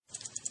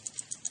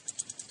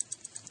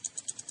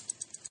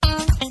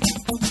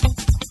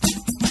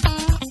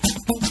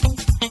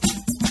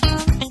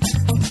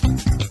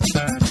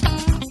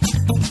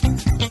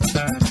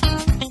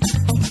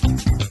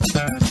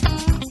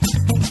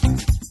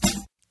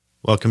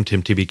Welcome to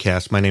MTB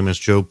Cast. My name is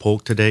Joe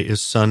Polk. Today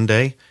is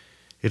Sunday.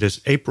 It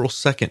is April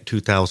 2nd,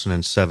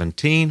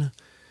 2017.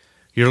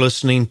 You're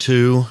listening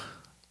to,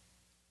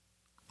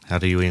 how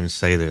do you even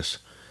say this?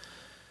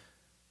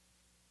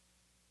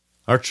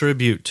 Our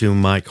tribute to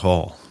Mike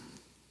Hall.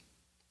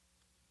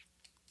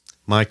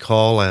 Mike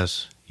Hall,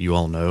 as you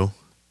all know,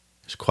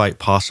 was quite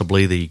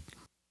possibly the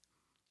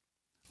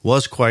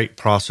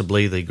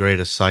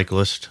greatest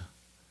cyclist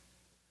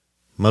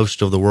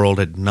most of the world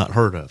had not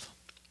heard of.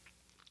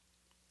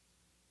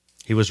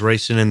 He was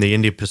racing in the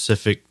India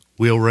Pacific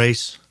wheel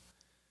race,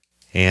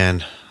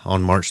 and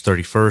on March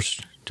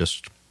 31st,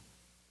 just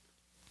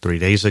 3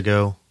 days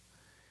ago,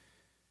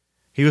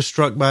 he was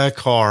struck by a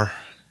car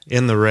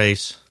in the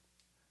race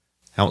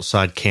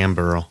outside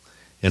Canberra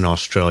in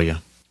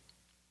Australia.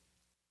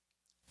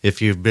 If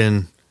you've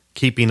been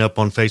keeping up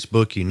on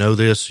Facebook, you know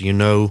this. You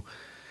know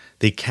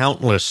the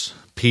countless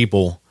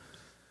people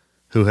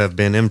who have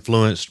been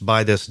influenced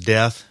by this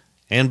death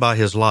and by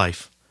his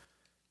life.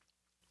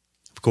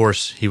 Of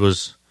course, he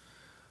was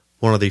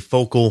one of the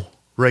focal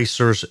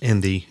racers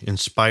in the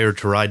Inspired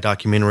to Ride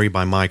documentary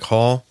by Mike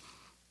Hall.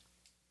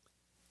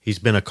 He's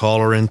been a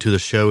caller into the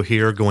show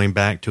here going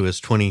back to his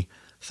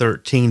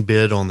 2013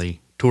 bid on the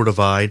Tour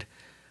Divide,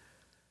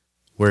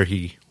 where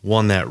he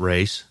won that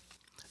race.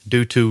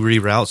 Due to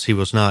reroutes, he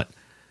was not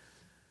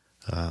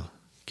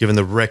given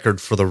the record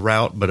for the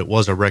route, but it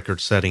was a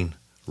record-setting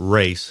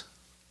race.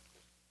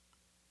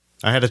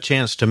 I had a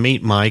chance to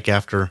meet Mike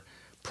after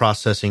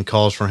processing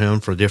calls for him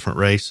for different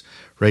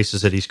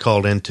races that he's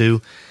called into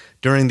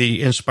during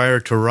the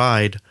Inspired to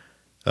Ride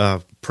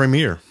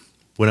premiere.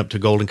 Went up to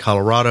Golden,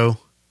 Colorado,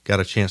 got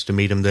a chance to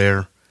meet him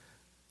there,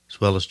 as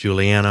well as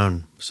Juliana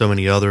and so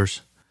many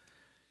others.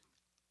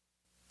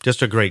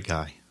 Just a great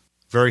guy.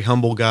 Very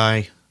humble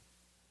guy.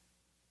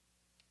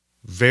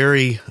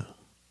 Very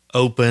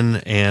open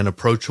and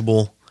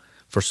approachable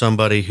for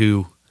somebody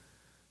who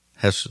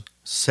has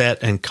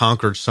set and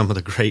conquered some of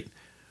the great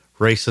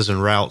races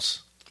and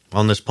routes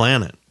on this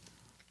planet.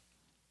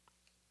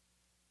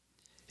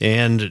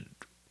 And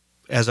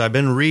as I've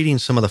been reading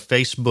some of the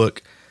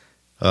Facebook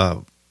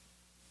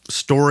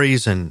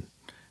stories and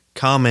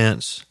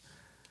comments,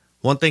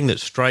 one thing that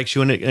strikes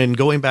you, and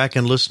going back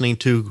and listening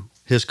to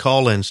his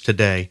call-ins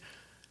today,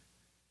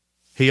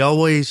 he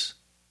always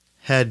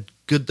had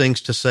good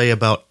things to say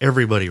about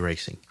everybody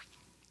racing.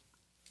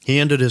 He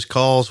ended his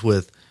calls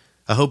with,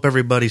 I hope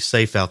everybody's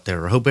safe out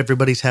there. I hope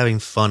everybody's having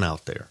fun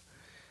out there.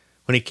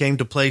 When he came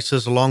to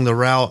places along the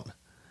route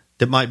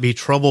that might be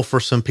trouble for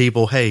some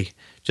people, hey,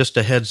 just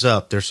a heads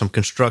up, there's some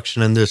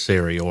construction in this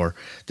area, or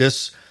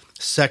this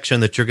section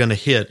that you're going to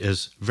hit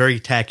is very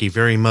tacky,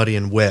 very muddy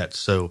and wet,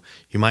 so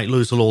you might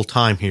lose a little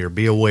time here.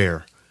 Be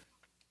aware.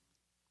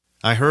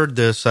 I heard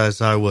this as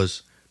I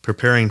was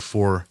preparing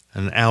for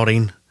an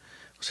outing. I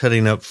was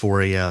heading up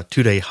for a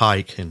 2-day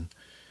hike, and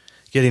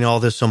getting all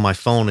this on my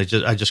phone, I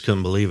just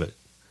couldn't believe it.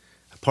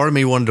 Part of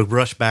me wanted to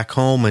rush back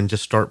home and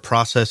just start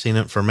processing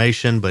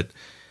information, but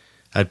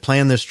I'd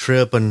planned this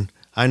trip, and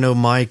I know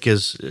Mike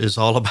is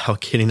all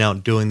about getting out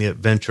and doing the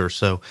adventure,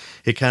 so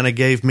it kind of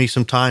gave me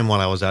some time while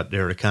I was out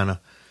there to kind of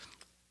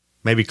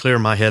maybe clear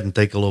my head and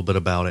think a little bit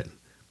about it.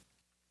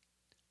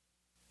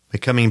 But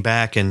coming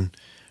back and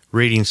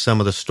reading some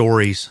of the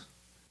stories,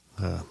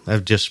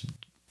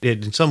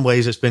 in some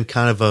ways it's been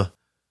kind of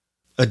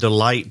a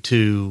delight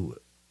to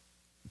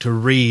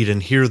read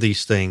and hear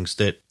these things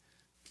that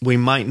we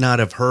might not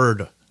have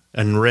heard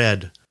and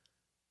read,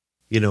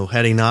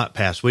 had he not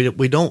passed.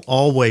 We don't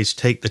always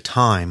take the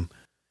time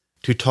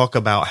to talk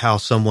about how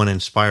someone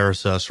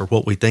inspires us or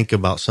what we think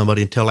about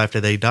somebody until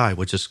after they die,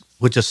 which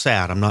is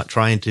sad. I'm not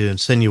trying to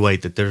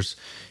insinuate that there's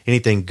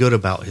anything good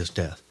about his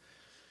death,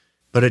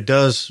 but it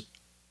does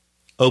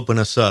open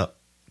us up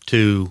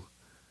to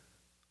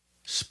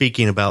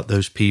speaking about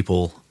those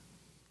people,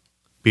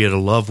 be it a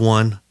loved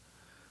one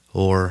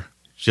or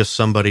just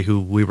somebody who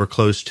we were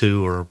close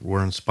to or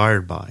were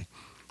inspired by.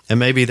 And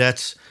maybe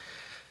that's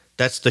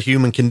the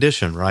human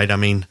condition, right? I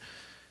mean,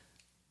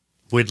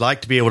 we'd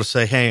like to be able to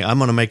say, hey, I'm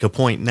going to make a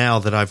point now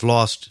that I've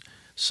lost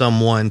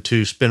someone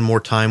to spend more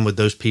time with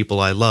those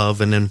people I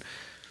love. And then,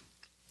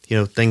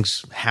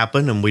 things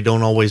happen and we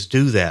don't always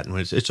do that. And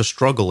it's a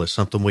struggle. It's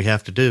something we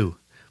have to do.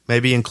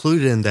 Maybe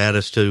included in that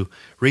is to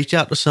reach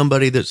out to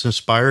somebody that's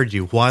inspired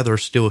you while they're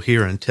still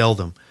here and tell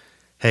them,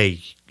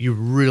 hey, you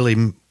really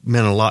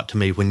meant a lot to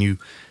me when you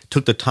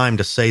took the time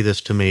to say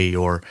this to me,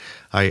 or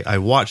I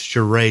watched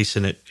your race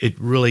and it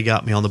really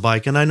got me on the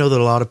bike. And I know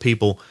that a lot of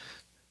people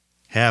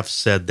have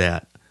said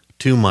that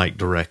to Mike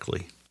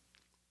directly.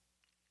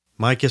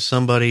 Mike is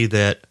somebody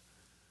that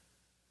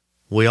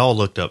we all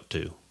looked up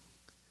to.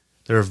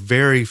 There are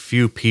very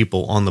few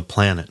people on the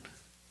planet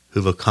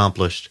who've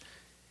accomplished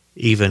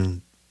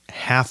even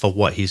half of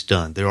what he's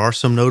done. There are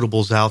some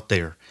notables out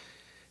there.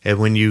 And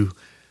when you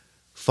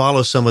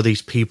follow some of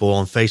these people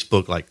on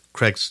Facebook, like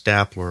Craig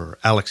Stapler or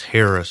Alex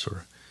Harris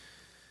or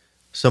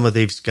some of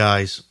these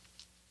guys,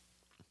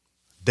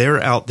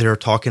 they're out there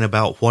talking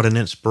about what an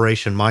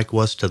inspiration Mike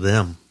was to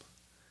them.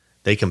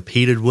 They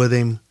competed with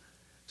him.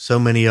 So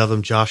many of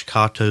them. Josh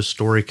Cato's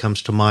story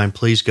comes to mind.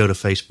 Please go to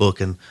Facebook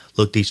and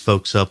look these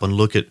folks up and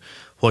look at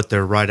what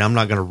they're writing. I'm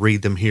not going to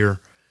read them here.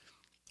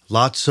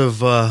 Lots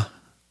of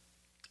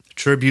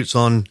tributes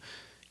on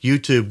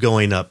YouTube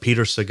going up.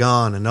 Peter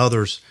Sagan and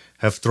others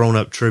have thrown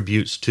up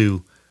tributes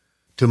to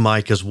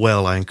Mike as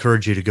well. I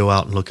encourage you to go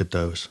out and look at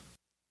those.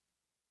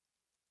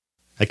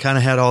 I kind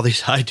of had all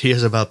these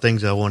ideas about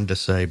things I wanted to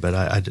say,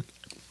 but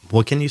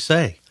what can you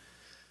say?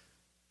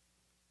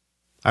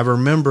 I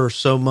remember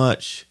so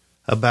much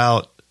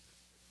about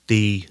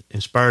the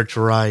Inspired to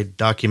Ride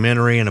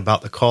documentary and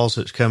about the calls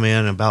that's come in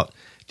and about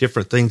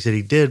different things that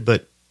he did,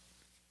 but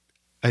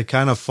I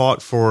kind of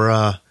fought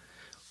for,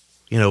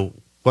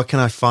 what can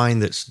I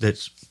find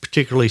that's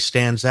particularly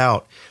stands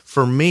out?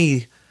 For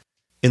me,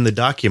 in the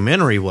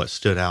documentary, what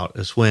stood out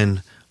is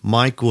when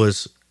Mike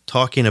was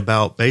talking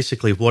about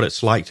basically what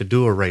it's like to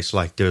do a race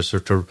like this, or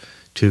to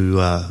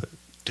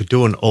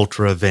do an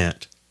ultra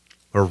event,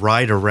 or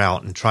ride a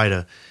route and try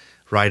to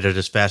ride it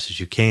as fast as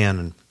you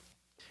can.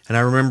 And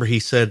I remember he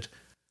said,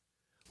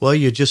 well,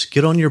 you just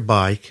get on your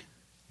bike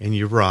and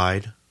you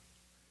ride,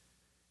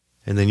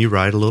 and then you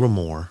ride a little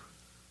more,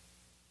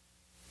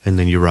 and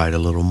then you ride a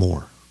little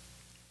more.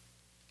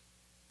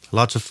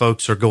 Lots of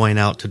folks are going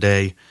out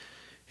today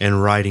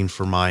and riding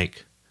for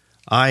Mike.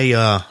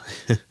 I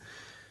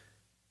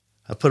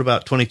put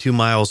about 22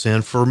 miles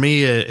in. For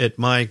me, at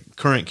my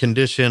current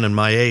condition and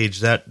my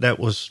age, that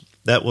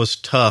was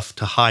tough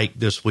to hike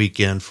this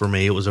weekend for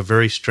me. It was a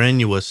very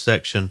strenuous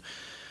section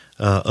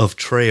of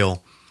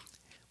trail.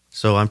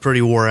 So I'm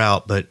pretty wore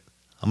out, but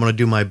I'm going to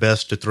do my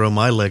best to throw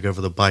my leg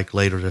over the bike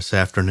later this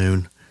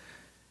afternoon.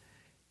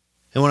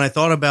 And when I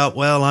thought about,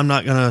 well, I'm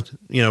not going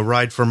to,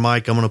 ride for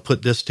Mike, I'm going to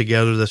put this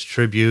together, this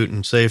tribute,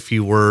 and say a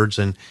few words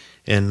and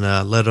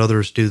let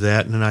others do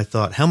that. And then I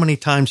thought, how many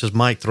times has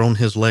Mike thrown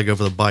his leg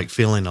over the bike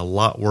feeling a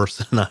lot worse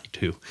than I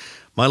do?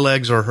 My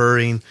legs are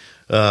hurting.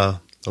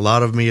 A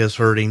lot of me is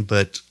hurting,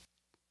 but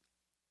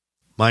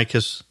Mike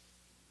has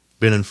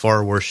been in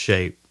far worse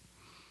shape.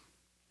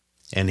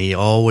 And he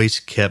always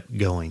kept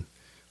going.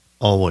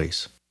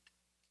 Always.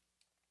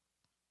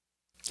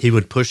 He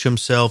would push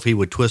himself. He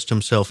would twist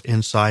himself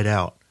inside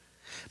out.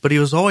 But he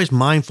was always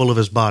mindful of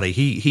his body.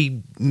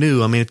 He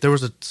knew, if there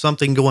was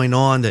something going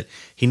on that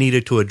he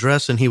needed to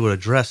address, and he would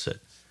address it.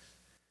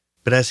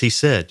 But as he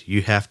said,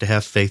 you have to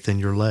have faith in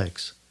your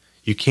legs.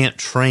 You can't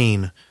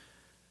train,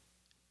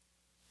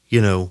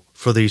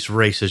 for these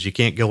races. You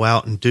can't go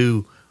out and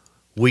do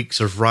weeks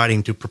of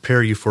riding to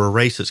prepare you for a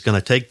race that's going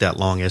to take that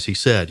long, as he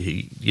said.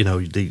 You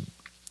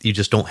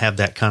just don't have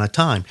that kind of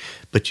time.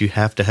 But you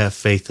have to have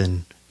faith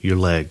in your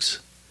legs.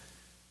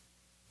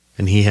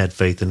 And he had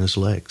faith in his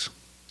legs.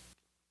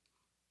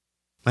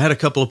 I had a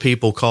couple of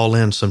people call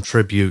in some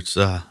tributes.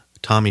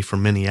 Tommy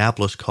from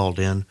Minneapolis called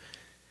in.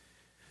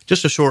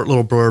 Just a short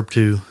little blurb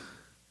to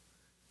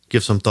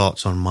give some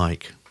thoughts on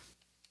Mike.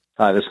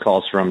 Hi, this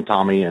call's from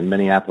Tommy in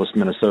Minneapolis,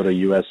 Minnesota,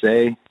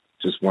 USA.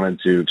 Just wanted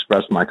to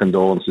express my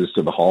condolences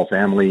to the Hall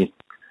family.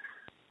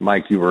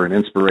 Mike, you were an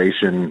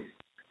inspiration,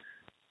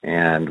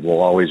 and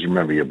we'll always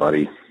remember you,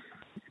 buddy.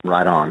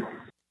 Right on.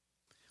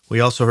 We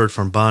also heard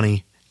from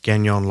Bonnie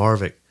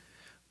Gagnon-Larvick.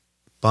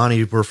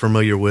 Bonnie we're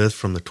familiar with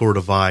from the Tour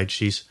Divide.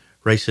 She's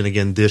racing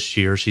again this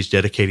year. She's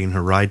dedicating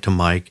her ride to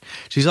Mike.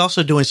 She's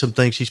also doing some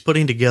things. She's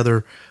putting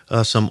together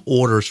some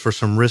orders for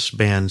some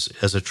wristbands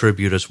as a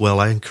tribute as well.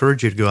 I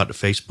encourage you to go out to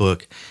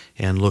Facebook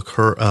and look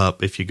her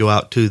up. If you go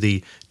out to the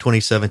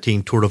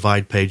 2017 Tour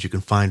Divide page, you can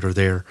find her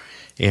there.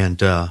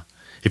 And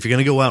if you're going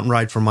to go out and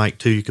ride for Mike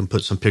too, you can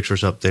put some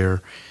pictures up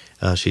there.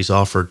 She's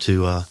offered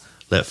to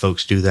let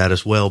folks do that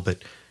as well.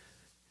 But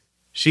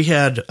she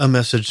had a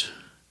message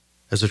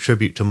as a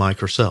tribute to Mike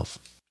herself.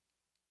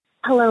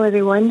 Hello,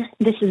 everyone.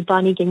 This is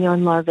Bonnie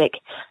Gagnon-Larvick,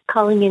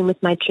 calling in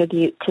with my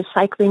tribute to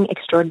cycling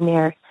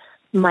extraordinaire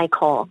Mike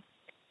Hall.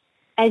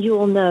 As you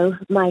all know,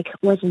 Mike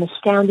was an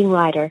astounding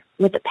rider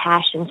with a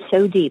passion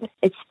so deep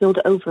it spilled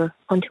over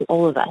onto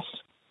all of us.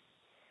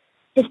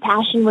 His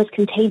passion was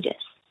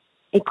contagious.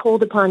 It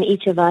called upon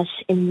each of us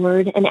in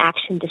word and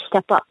action to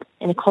step up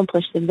and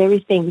accomplish the very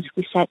things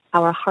we set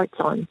our hearts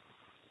on.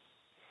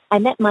 I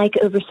met Mike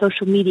over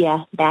social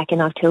media back in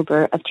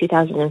October of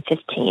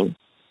 2015.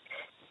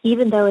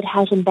 Even though it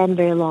hasn't been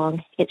very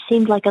long, it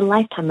seemed like a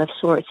lifetime of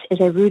sorts as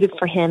I rooted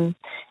for him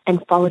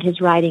and followed his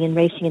riding and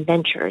racing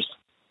adventures.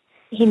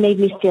 He made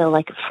me feel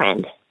like a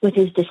friend with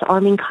his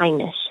disarming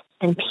kindness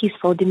and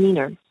peaceful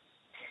demeanor.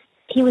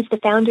 He was the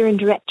founder and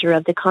director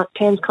of the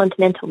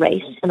Transcontinental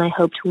Race, and I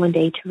hoped one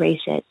day to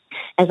race it,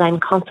 as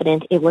I'm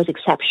confident it was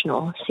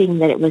exceptional, seeing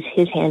that it was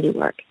his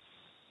handiwork.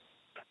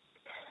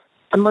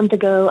 A month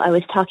ago, I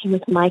was talking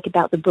with Mike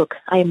about the book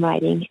I am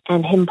writing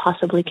and him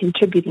possibly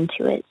contributing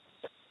to it.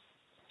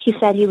 He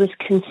said he was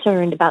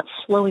concerned about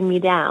slowing me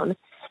down.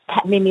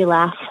 That made me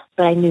laugh,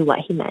 but I knew what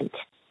he meant.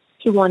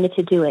 He wanted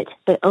to do it,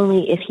 but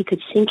only if he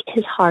could sink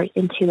his heart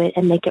into it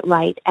and make it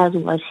right, as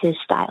was his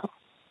style.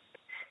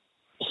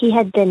 He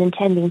had been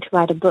intending to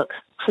write a book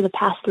for the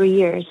past 3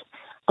 years,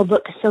 a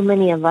book so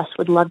many of us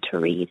would love to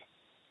read.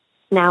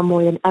 Now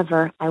more than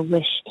ever, I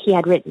wish he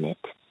had written it.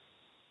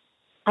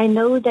 I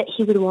know that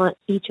he would want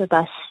each of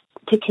us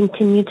to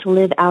continue to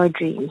live our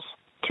dreams,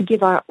 to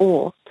give our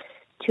all,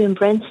 to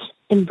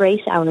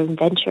embrace our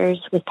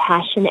adventures with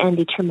passion and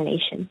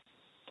determination.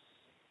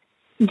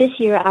 This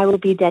year, I will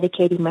be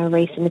dedicating my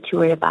race in the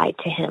Tour Divide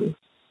to him.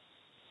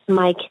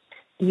 Mike,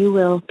 you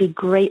will be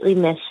greatly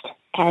missed,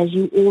 as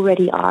you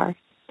already are.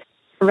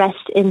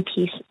 Rest in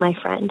peace, my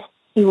friend.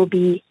 You will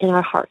be in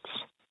our hearts,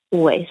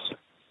 always.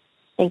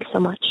 Thanks so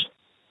much.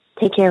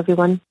 Take care,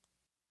 everyone.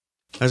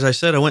 As I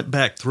said, I went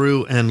back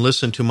through and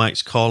listened to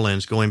Mike's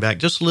call-ins, going back,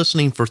 just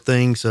listening for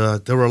things.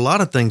 There were a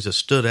lot of things that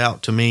stood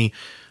out to me.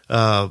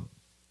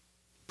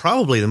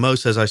 Probably the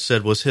most, as I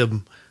said, was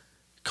him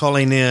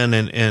calling in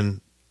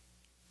and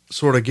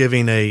sort of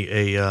giving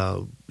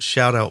a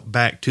shout-out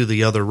back to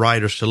the other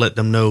riders to let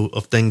them know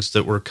of things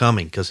that were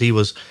coming, because he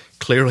was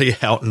clearly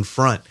out in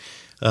front.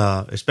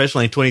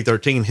 Especially in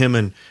 2013, him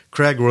and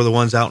Craig were the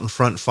ones out in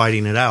front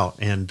fighting it out.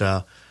 And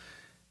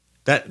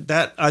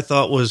that I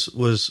thought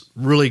was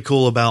really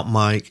cool about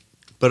Mike.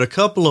 But a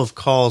couple of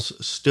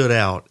calls stood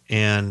out.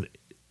 And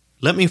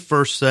let me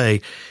first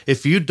say,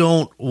 if you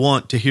don't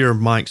want to hear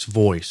Mike's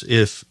voice,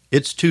 if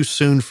it's too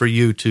soon for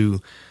you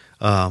to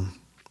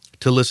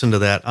listen to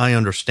that, I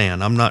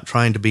understand. I'm not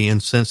trying to be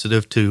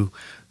insensitive to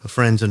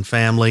friends and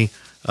family.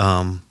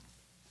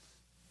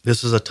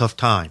 This is a tough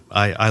time.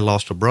 I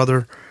lost a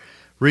brother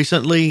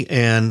recently,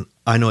 and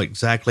I know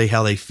exactly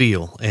how they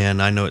feel,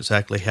 and I know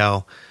exactly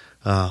how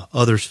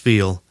others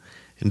feel.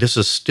 And this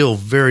is still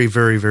very,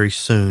 very, very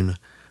soon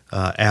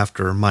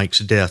after Mike's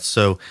death.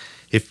 So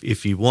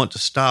if you want to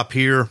stop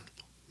here,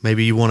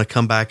 maybe you want to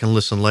come back and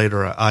listen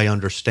later, I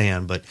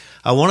understand. But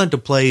I wanted to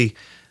play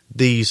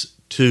these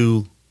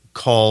two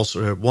calls,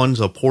 or one's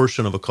a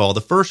portion of a call.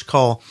 The first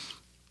call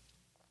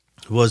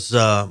was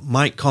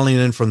Mike calling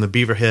in from the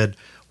Beaverhead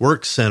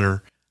Work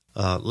Center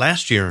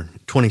last year,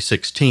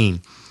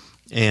 2016.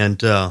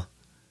 And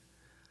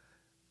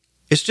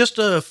it's just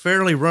a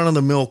fairly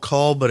run-of-the-mill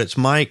call, but it's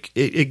Mike.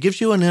 It gives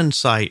you an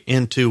insight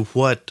into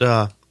what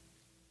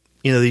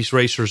these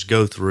racers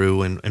go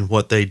through and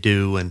what they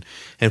do and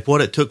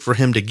what it took for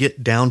him to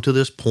get down to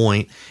this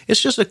point.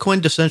 It's just a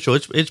quintessential.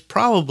 It's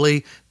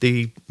probably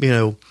the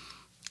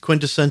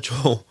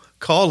quintessential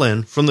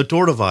call-in from the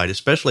Tour Divide,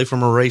 especially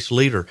from a race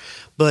leader.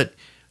 But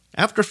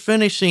after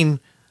finishing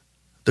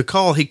the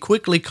call, he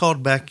quickly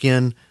called back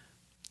in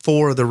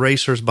for the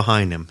racers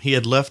behind him. He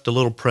had left a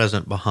little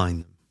present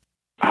behind them.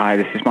 Hi,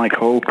 this is Mike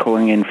Hall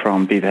calling in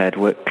from Beaverhead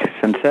Work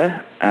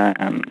Centre.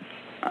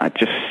 I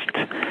just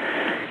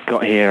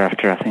got here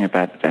after, I think,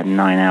 about a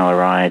 9-hour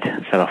ride.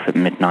 Set off at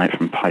midnight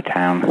from Pye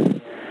Town.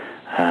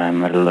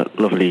 Had a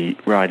lovely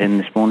ride in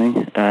this morning.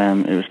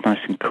 It was nice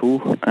and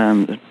cool. There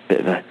was a bit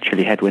of a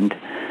chilly headwind.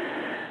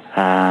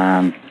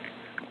 I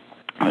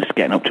was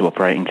getting up to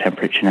operating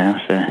temperature now,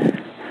 so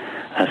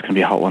it's going to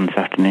be a hot one this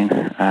afternoon.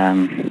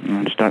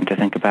 I'm starting to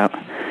think about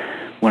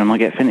when I might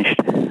get finished.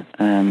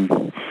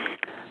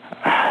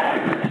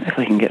 If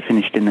I can get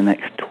finished in the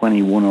next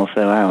 21 or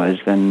so hours,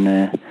 then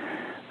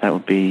that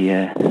would be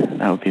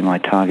my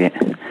target.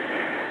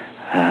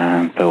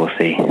 But we'll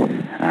see.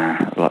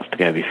 Lots to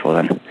go before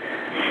then.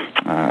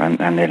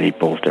 I nearly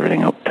ballsed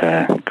everything up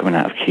coming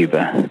out of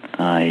Cuba.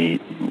 I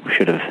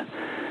should have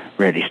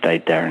really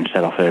stayed there and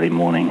set off early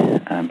morning,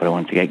 but I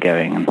wanted to get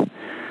going, and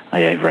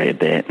I overate a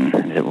bit and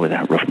ended up with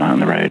a rough night on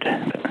the road.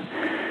 But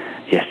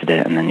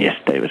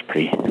yesterday was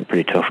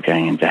pretty tough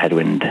going into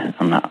headwind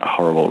on that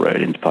horrible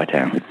road into Pye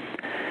Town.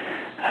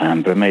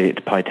 But I made it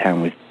to Pye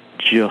Town with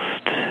she was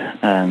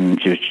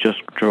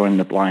just drawing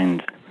the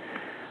blind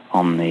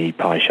on the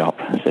pie shop,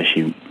 so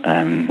she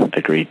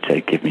agreed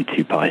to give me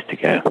 2 pies to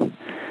go. So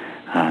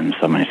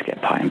I managed to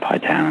get pie in Pye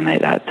Town and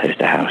ate that at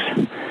Toaster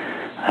House.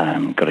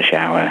 Got a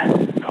shower,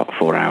 got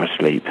 4 hours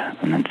sleep,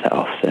 and then set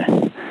off.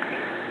 So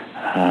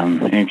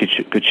in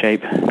good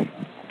shape,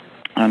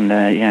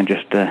 and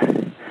just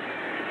this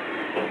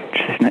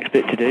next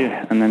bit to do,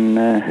 and then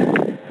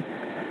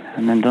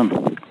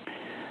done.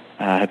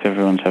 I hope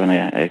everyone's having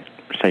a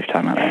safe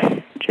time out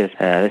there. Cheers.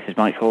 This is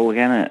Mike Hall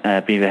again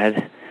at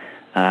Beaverhead.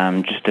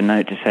 Just a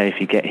note to say, if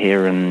you get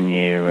here and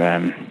you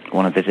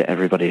want to visit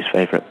everybody's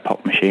favourite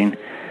pop machine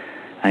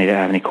and you don't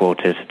have any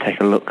quarters, take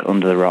a look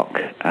under the rock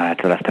to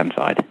the left-hand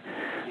side.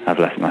 I've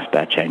left my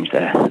spare change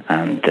there,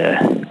 and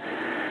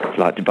I'd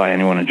like to buy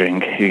anyone a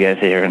drink who gets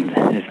here and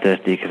is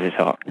thirsty because it's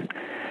hot.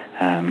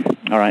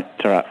 All right,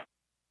 ta-ra.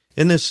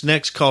 In this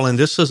next call-in,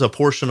 this is a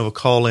portion of a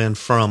call-in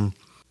from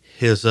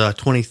his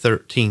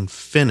 2013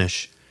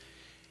 finish,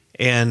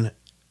 and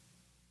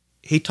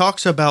he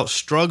talks about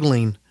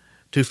struggling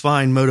to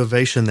find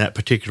motivation that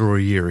particular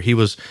year. He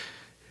was,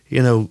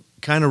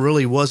 kind of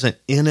really wasn't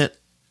in it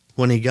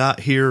when he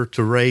got here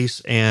to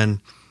race, and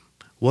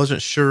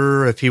wasn't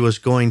sure if he was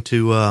going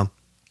to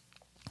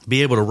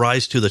be able to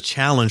rise to the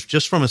challenge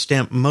just from a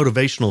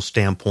motivational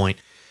standpoint.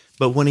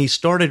 But when he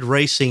started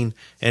racing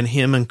and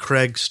him and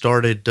Craig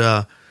started,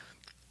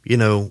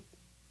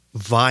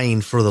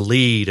 vying for the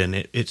lead, and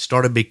it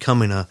started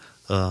becoming a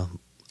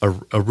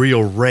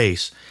real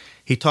race,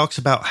 he talks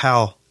about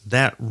how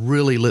that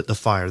really lit the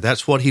fire.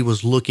 That's what he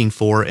was looking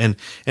for. And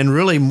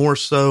really more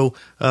so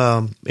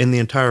in the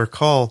entire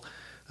call,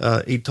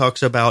 he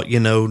talks about,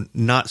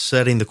 not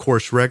setting the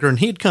course record, and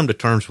he'd come to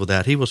terms with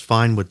that. He was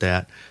fine with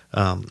that.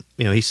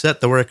 He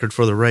set the record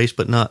for the race,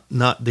 but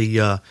not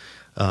the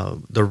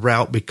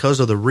route because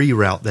of the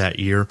reroute that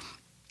year.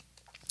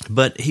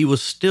 But he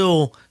was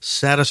still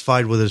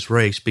satisfied with his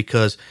race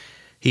because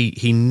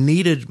he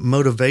needed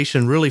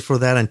motivation really for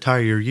that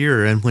entire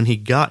year. And when he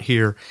got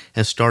here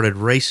and started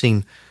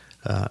racing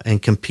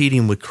and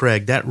competing with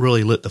Craig, that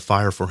really lit the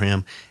fire for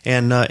him.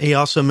 And he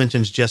also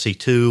mentions Jesse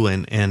too,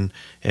 and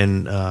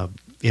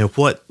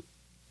what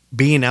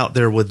being out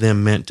there with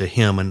them meant to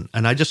him.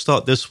 And I just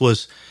thought this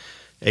was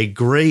a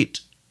great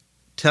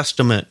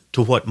testament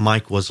to what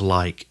Mike was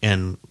like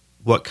and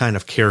what kind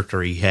of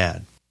character he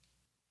had.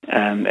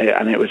 And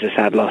it was a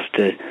sad loss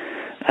to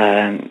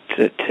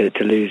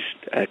lose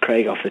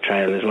Craig off the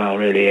trail as well.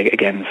 Really,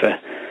 again for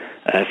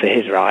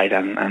his ride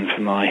and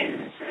for my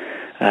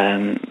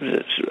and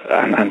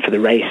for the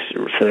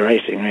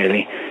racing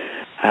really.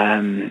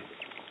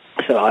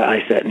 So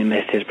I certainly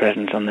missed his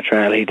presence on the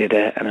trail. He did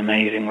an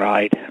amazing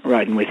ride.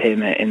 Riding with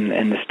him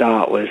in the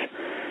start was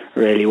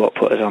really what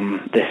put us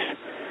on this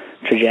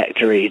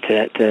trajectory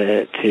to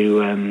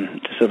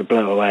sort of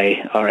blow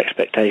away our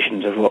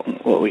expectations of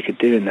what we could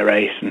do in the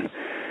race. And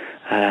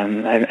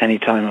any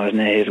time I was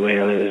near his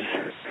wheel, it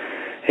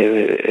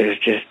was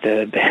just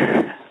a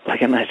bit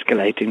like an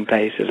escalating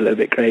pace. It was a little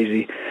bit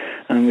crazy,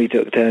 and we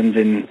took turns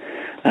in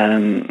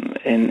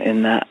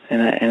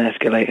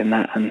escalating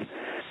that, and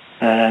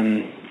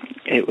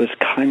it was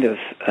kind of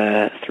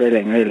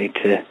thrilling really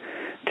to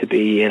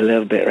be a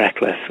little bit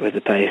reckless with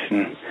the pace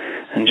and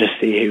just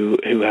see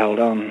who held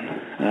on.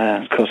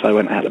 Of course, I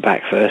went out the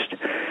back first.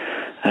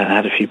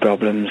 Had a few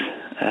problems,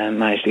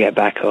 managed to get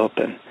back up,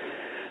 and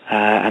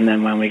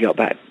then when we got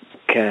back,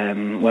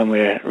 when we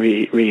were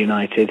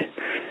reunited,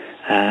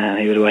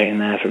 he was waiting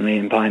there for me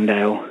in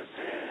Pinedale.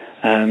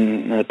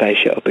 The pace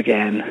shot up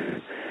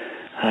again,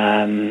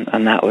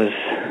 and that was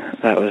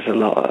a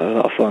lot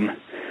of fun.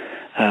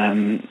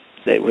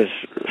 It was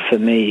for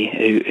me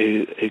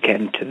who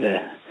came to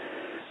the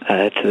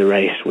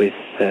race with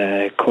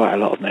quite a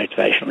lot of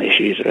motivational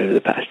issues over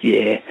the past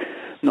year,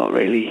 not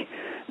really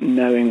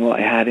knowing what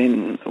I had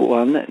in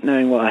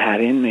knowing what I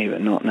had in me,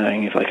 but not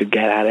knowing if I could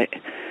get at it.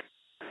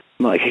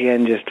 Mike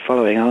again, just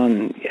following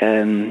on,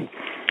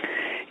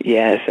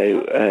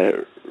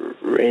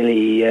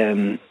 really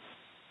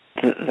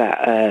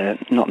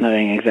that not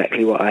knowing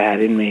exactly what I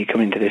had in me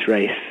coming to this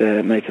race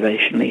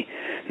motivationally,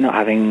 not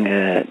having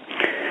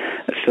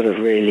sort of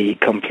really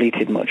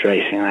completed much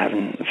racing. I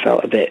haven't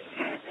felt a bit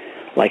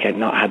like I'd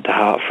not had the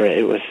heart for it.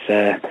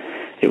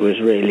 It was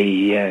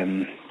really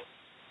a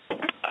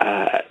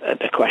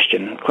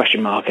question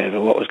mark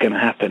over what was going to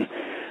happen,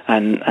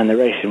 and the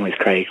racing with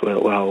Craig,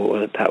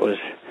 well, that was,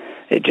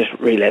 it just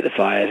relit the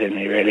fires in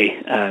me really.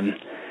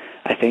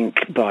 I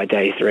think by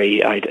day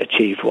 3 I'd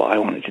achieved what I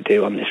wanted to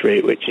do on this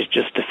route, which is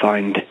just to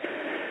find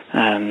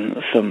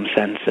some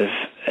sense of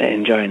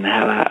enjoying the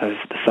hell out of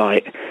the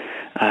fight,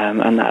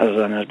 and that was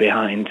when I was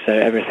behind, so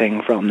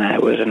everything from there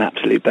was an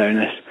absolute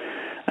bonus.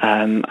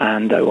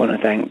 And I want to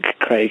thank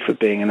Craig for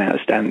being an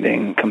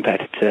outstanding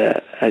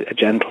competitor, a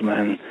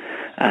gentleman,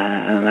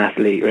 and an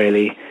athlete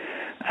really.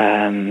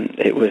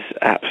 It was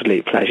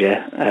absolute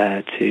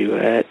pleasure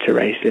to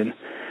race him.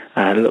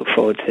 I look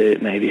forward to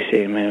maybe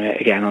seeing him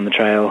again on the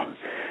trail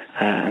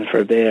and for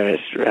a beer.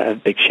 It's a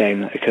big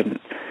shame that I couldn't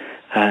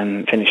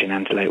finish in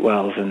Antelope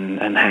Wells and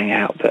hang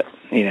out, but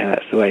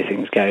that's the way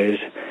things goes.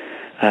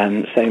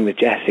 Same with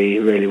Jesse.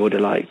 Really would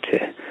have liked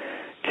to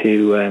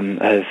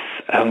have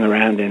hung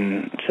around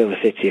in Silver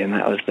City, and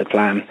that was the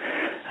plan.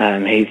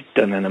 He's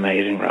done an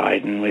amazing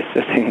ride, and with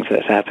the things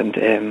that's happened to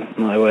him,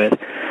 my word,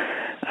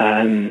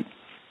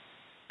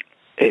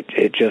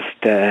 it just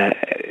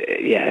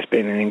it's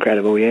been an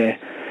incredible year.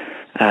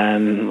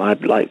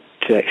 I'd like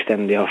to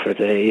extend the offer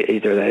to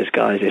either of those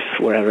guys if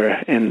we're ever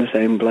in the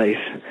same place,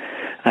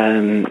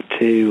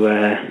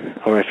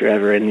 or if you're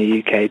ever in the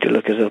UK, to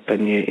look us up,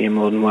 and you're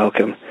more than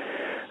welcome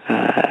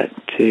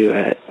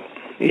to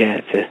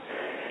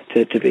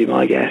be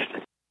my guest.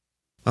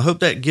 I hope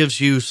that gives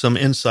you some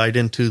insight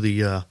into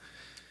the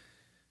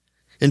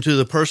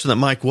person that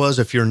Mike was.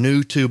 If you're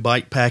new to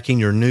bike packing,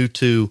 you're new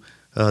to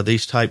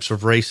these types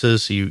of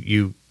races,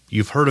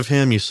 you've heard of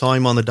him, you saw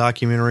him on the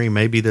documentary,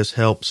 maybe this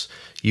helps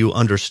you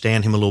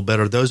understand him a little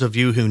better. Those of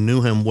you who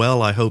knew him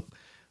well, I hope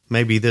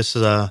maybe this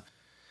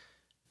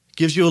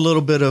gives you a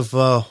little bit of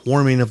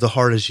warming of the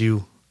heart as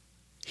you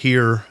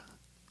hear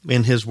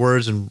in his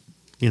words and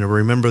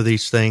remember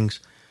these things.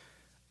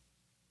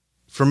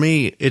 For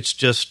me, it's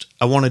just,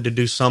 I wanted to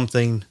do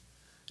something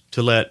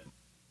to let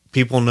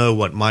people know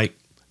what Mike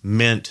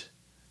meant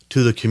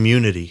to the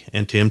community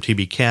and to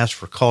MTB Cast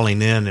for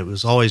calling in. It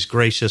was always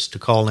gracious to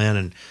call in,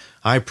 and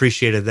I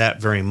appreciated that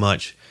very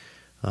much.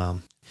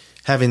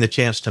 Having the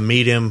chance to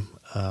meet him,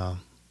 I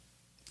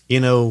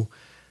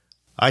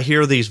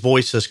hear these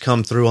voices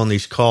come through on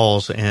these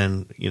calls,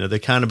 and, they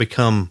kind of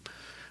become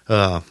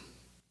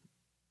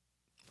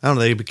I don't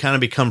know, they kind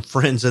of become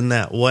friends in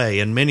that way.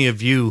 And many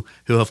of you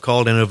who have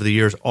called in over the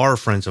years are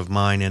friends of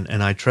mine,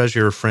 and I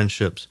treasure your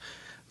friendships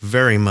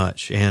very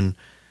much. And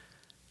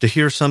to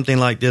hear something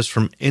like this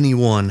from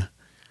anyone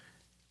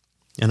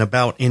and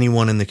about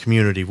anyone in the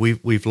community,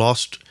 we've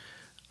lost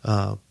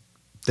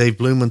Dave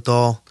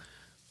Blumenthal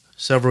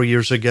several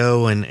years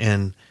ago,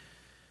 and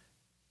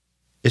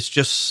it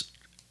just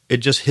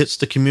hits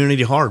the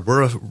community hard.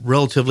 We're a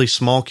relatively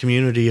small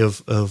community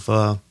of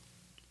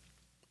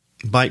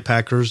bike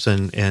packers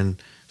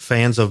and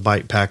fans of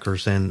bike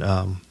packers, and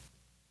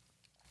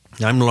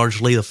I'm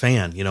largely a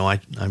fan. You know,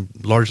 I'm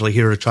largely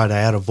here to try to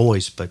add a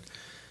voice, but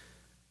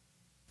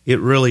it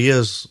really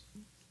is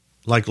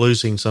like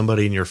losing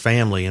somebody in your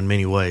family in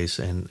many ways,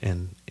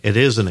 and it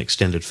is an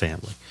extended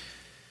family.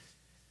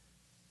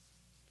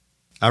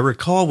 I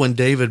recall when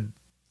David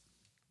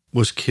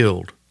was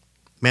killed,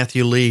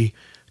 Matthew Lee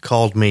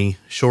called me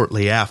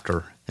shortly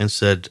after and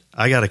said,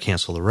 I got to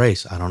cancel the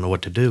race. I don't know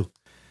what to do.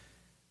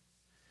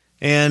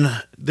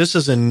 And this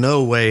is in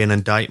no way an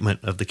indictment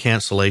of the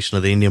cancellation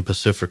of the Indian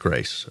Pacific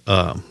race.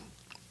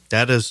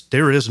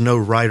 There is no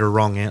right or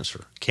wrong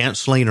answer.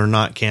 Canceling or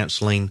not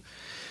canceling.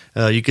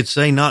 You could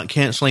say not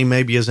canceling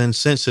maybe is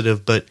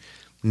insensitive, but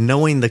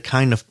knowing the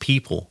kind of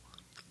people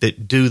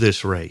that do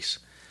this race.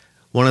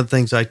 One of the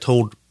things I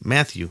told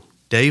Matthew,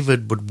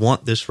 David would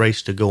want this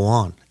race to go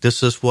on.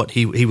 This is what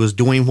he was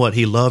doing, what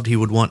he loved. He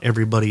would want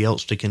everybody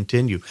else to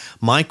continue.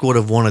 Mike would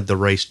have wanted the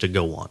race to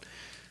go on.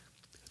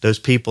 Those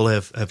people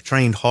have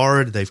trained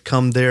hard. They've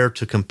come there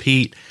to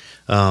compete.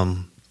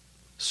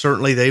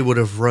 Certainly they would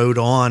have rode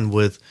on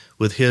with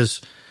his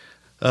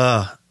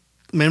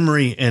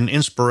memory and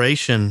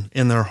inspiration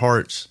in their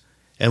hearts,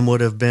 and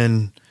would have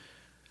been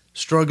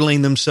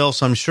struggling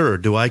themselves, I'm sure.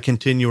 Do I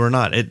continue or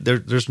not?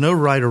 There's no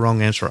right or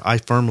wrong answer. I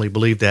firmly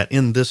believe that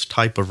in this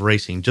type of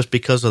racing, just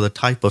because of the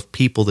type of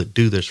people that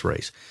do this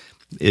race.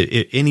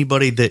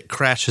 Anybody that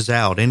crashes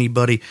out,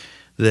 anybody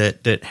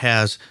that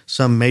has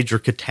some major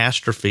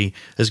catastrophe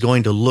is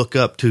going to look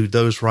up to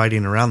those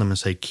riding around them and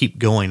say, keep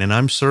going. And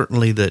I'm certain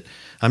that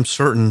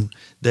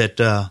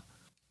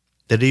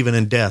even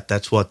in death,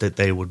 that's what that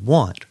they would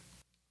want.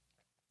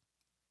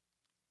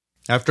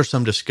 After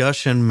some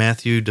discussion,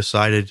 Matthew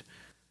decided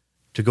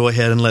to go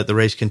ahead and let the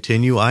race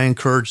continue. I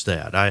encourage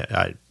that.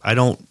 I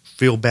don't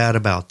feel bad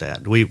about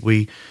that.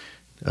 We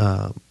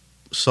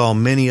saw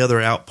many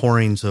other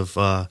outpourings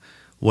of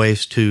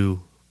ways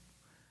to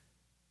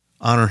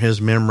honor his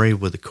memory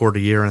with the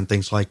Cordillera and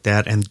things like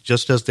that. And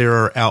just as there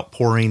are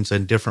outpourings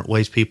and different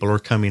ways people are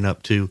coming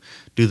up to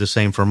do the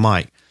same for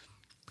Mike,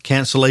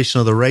 cancellation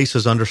of the race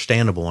is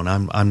understandable,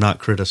 and I'm not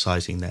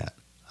criticizing that.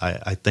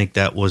 I think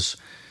that was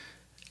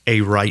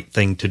a right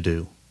thing to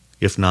do,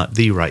 if not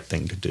the right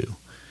thing to do.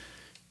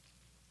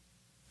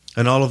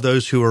 And all of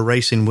those who are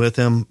racing with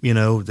him, you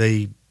know,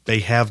 they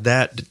have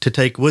that to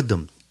take with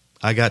them.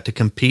 I got to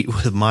compete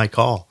with Mike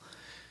Hall.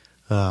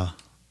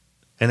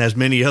 And as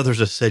many others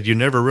have said, you're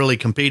never really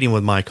competing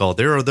with Mike Hall.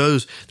 There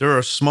are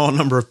a small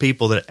number of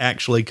people that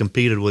actually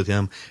competed with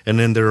him, and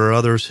then there are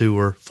others who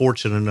were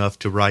fortunate enough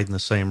to ride in the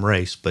same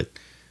race. But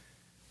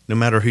no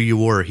matter who you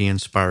were, he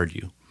inspired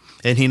you.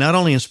 And he not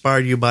only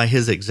inspired you by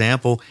his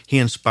example, he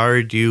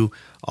inspired you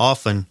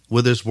often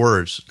with his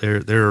words.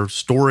 There are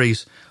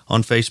stories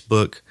on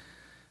Facebook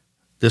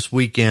this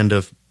weekend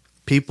of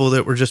people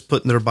that were just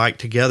putting their bike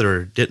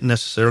together, didn't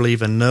necessarily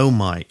even know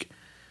Mike,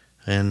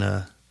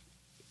 and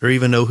or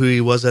even know who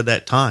he was at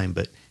that time,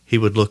 but he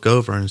would look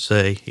over and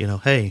say, you know,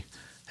 hey,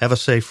 have a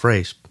safe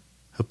race.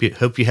 Hope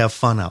you have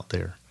fun out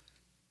there.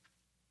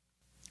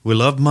 We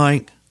love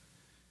Mike.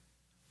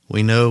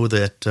 We know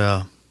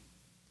that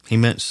he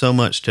meant so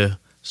much to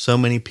so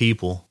many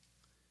people,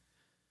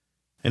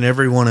 and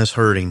everyone is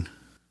hurting.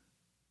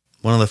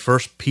 One of the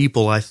first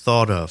people I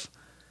thought of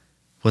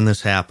when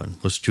this happened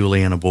was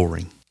Juliana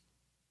Boring.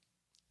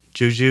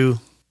 Juju,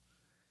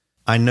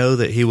 I know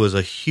that he was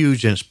a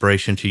huge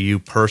inspiration to you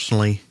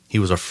personally. He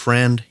was a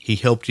friend. He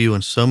helped you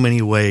in so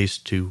many ways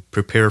to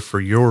prepare for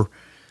your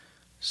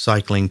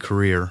cycling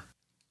career.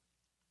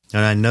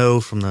 And I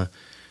know from the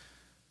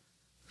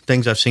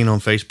things I've seen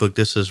on Facebook,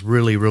 this is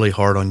really, really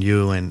hard on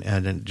you. And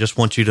I just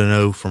want you to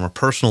know from a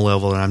personal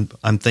level that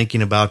I'm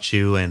thinking about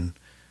you and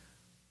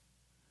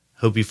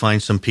hope you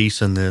find some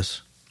peace in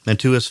this. And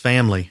to his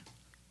family,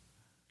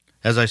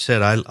 as I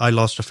said, I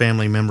lost a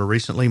family member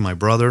recently, my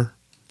brother.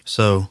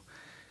 So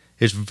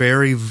it's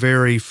very,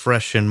 very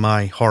fresh in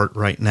my heart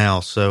right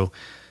now. So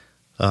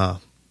my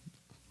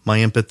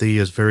empathy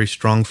is very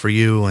strong for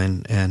you,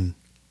 and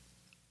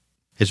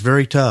it's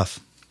very tough.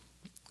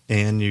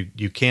 And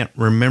you can't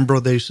remember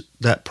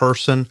that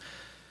person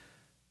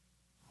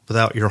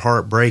without your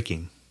heart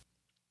breaking.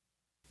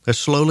 But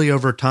slowly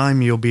over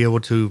time, you'll be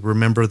able to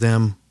remember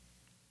them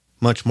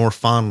much more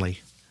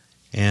fondly.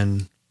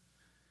 And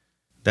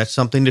that's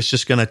something that's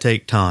just going to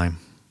take time.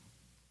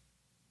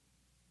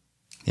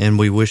 And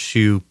we wish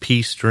you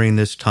peace during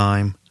this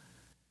time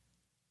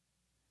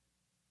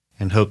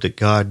and hope that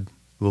God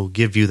will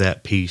give you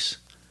that peace.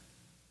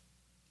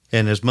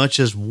 And as much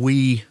as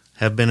we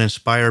have been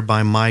inspired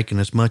by Mike, and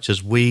as much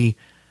as we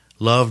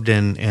loved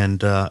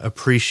and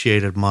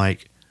appreciated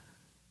Mike.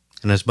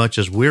 And as much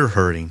as we're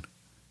hurting,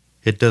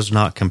 it does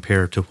not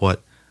compare to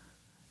what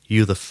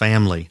you, the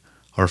family,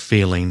 are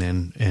feeling.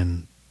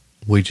 And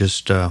we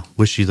just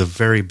wish you the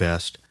very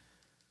best.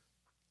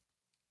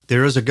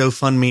 There is a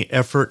GoFundMe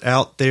effort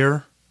out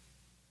there.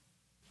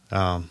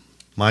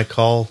 My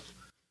call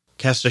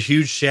cast a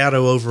huge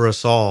shadow over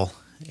us all.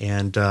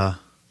 And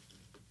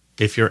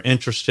if you're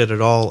interested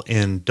at all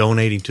in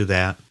donating to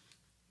that,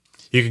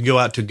 you can go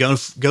out to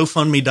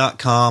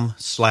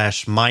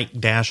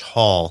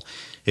GoFundMe.com/Mike-Hall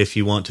if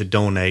you want to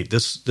donate.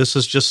 This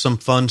is just some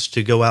funds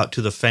to go out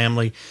to the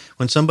family.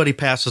 When somebody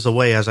passes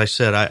away, as I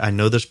said, I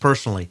know this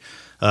personally,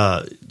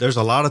 there's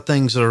a lot of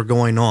things that are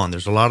going on.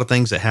 There's a lot of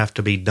things that have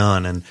to be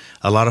done and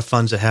a lot of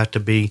funds that have to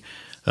be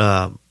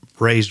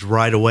raised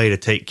right away to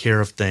take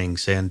care of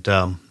things. And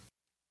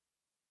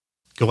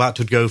go out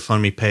to the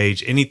GoFundMe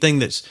page. Anything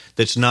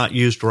that's not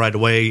used right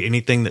away,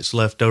 anything that's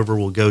left over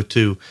will go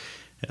to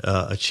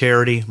a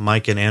charity,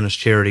 Mike and Anna's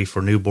charity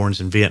for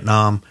newborns in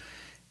Vietnam.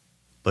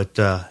 But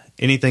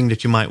anything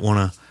that you might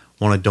want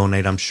to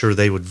donate, I'm sure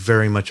they would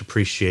very much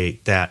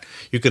appreciate that.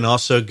 You can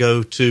also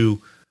go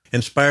to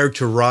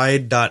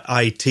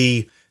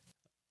inspiredtoride.it.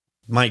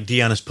 Mike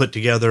Dion has put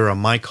together a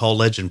Mike Hall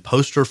Legend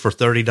poster for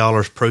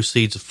 $30.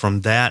 Proceeds from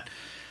that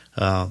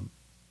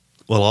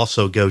will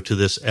also go to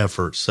this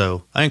effort.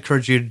 So I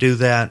encourage you to do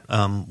that.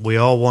 We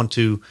all want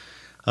to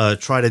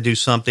try to do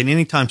something.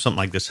 Anytime something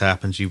like this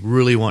happens, you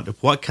really want to,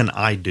 what can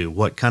I do?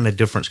 What kind of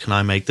difference can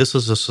I make? This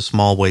is just a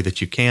small way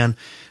that you can.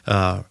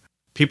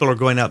 People are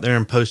going out there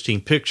and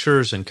posting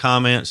pictures and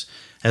comments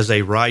as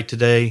they ride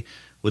today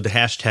with the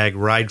hashtag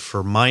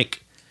 #RideForMike.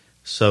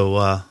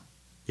 So,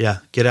 yeah,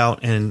 get out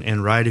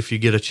and ride if you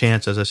get a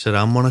chance. As I said,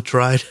 I'm going to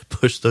try to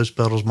push those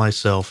pedals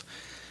myself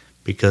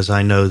because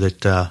I know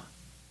that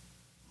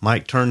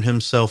Mike turned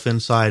himself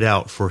inside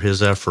out for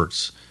his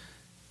efforts,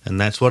 and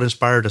that's what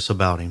inspired us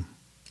about him.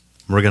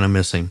 We're going to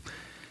miss him.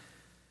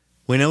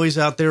 We know he's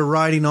out there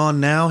riding on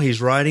now.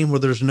 He's riding where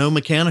there's no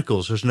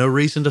mechanicals. There's no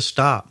reason to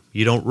stop.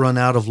 You don't run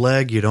out of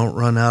leg. You don't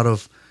run out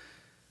of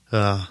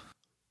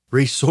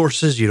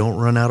resources. You don't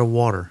run out of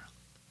water.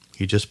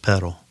 You just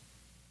pedal.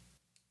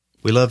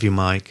 We love you,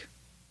 Mike.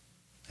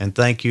 And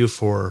thank you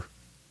for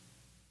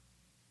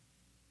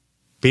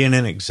being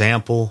an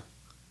example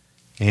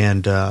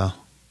and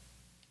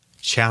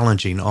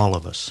challenging all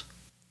of us.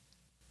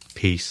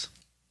 Peace.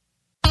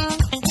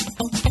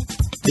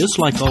 This,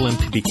 like all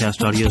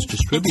MTBcast audio, is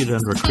distributed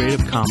under a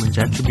Creative Commons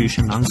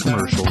Attribution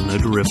Non-Commercial, No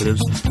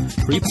Derivatives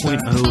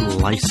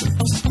 3.0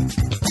 license.